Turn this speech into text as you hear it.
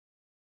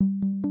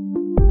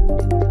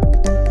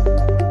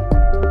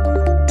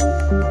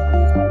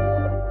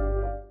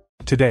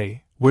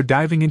Today, we're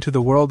diving into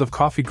the world of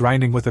coffee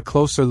grinding with a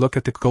closer look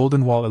at the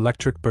CGOLDENWALL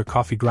electric Burr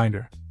coffee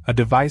grinder, a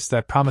device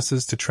that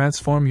promises to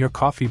transform your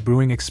coffee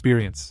brewing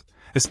experience,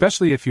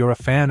 especially if you're a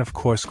fan of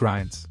coarse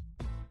grinds.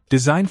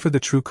 Designed for the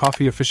true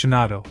coffee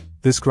aficionado,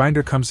 this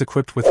grinder comes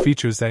equipped with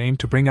features that aim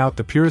to bring out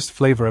the purest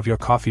flavor of your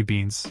coffee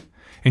beans,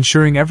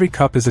 ensuring every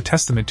cup is a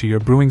testament to your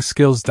brewing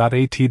skills. At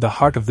the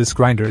heart of this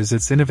grinder is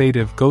its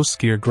innovative ghost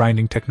gear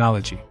grinding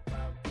technology.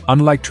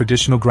 Unlike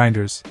traditional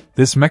grinders,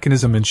 this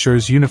mechanism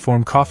ensures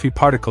uniform coffee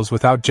particles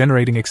without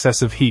generating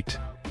excessive heat,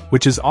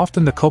 which is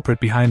often the culprit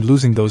behind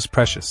losing those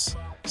precious,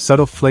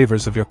 subtle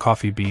flavors of your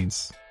coffee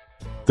beans.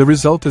 The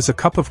result is a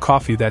cup of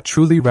coffee that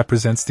truly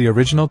represents the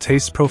original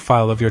taste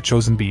profile of your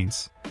chosen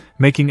beans,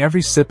 making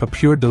every sip a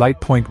pure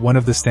delight. One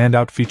of the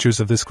standout features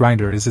of this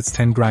grinder is its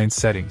 10 grind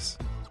settings.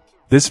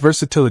 This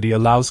versatility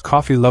allows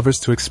coffee lovers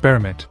to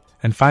experiment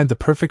and find the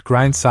perfect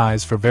grind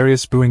size for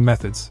various brewing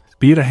methods,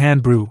 be it a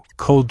hand brew,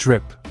 cold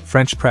drip,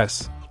 French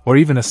press, or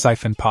even a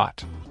siphon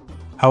pot.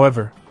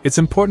 However, it's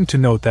important to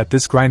note that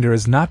this grinder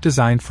is not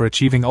designed for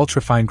achieving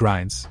ultrafine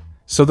grinds,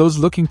 so those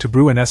looking to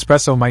brew an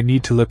espresso might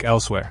need to look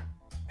elsewhere.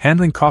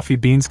 Handling coffee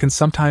beans can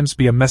sometimes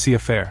be a messy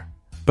affair,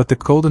 but the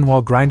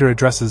CGOLDENWALL grinder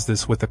addresses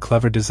this with a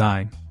clever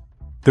design.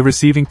 The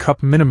receiving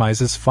cup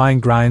minimizes fine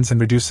grinds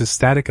and reduces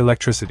static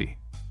electricity,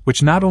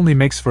 which not only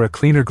makes for a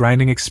cleaner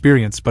grinding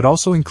experience but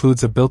also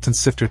includes a built-in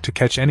sifter to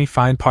catch any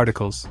fine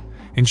particles,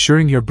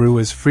 ensuring your brew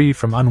is free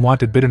from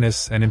unwanted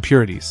bitterness and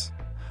impurities.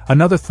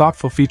 Another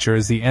thoughtful feature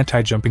is the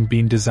anti-jumping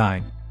bean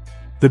design.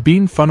 The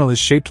bean funnel is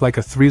shaped like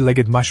a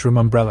three-legged mushroom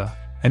umbrella,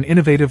 an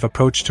innovative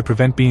approach to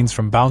prevent beans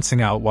from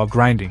bouncing out while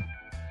grinding.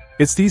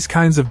 It's these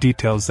kinds of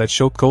details that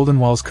show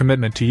CGOLDENWALL's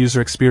commitment to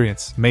user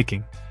experience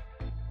making.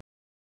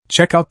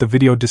 Check out the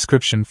video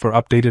description for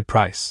updated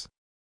price.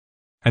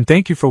 And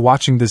thank you for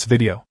watching this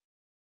video.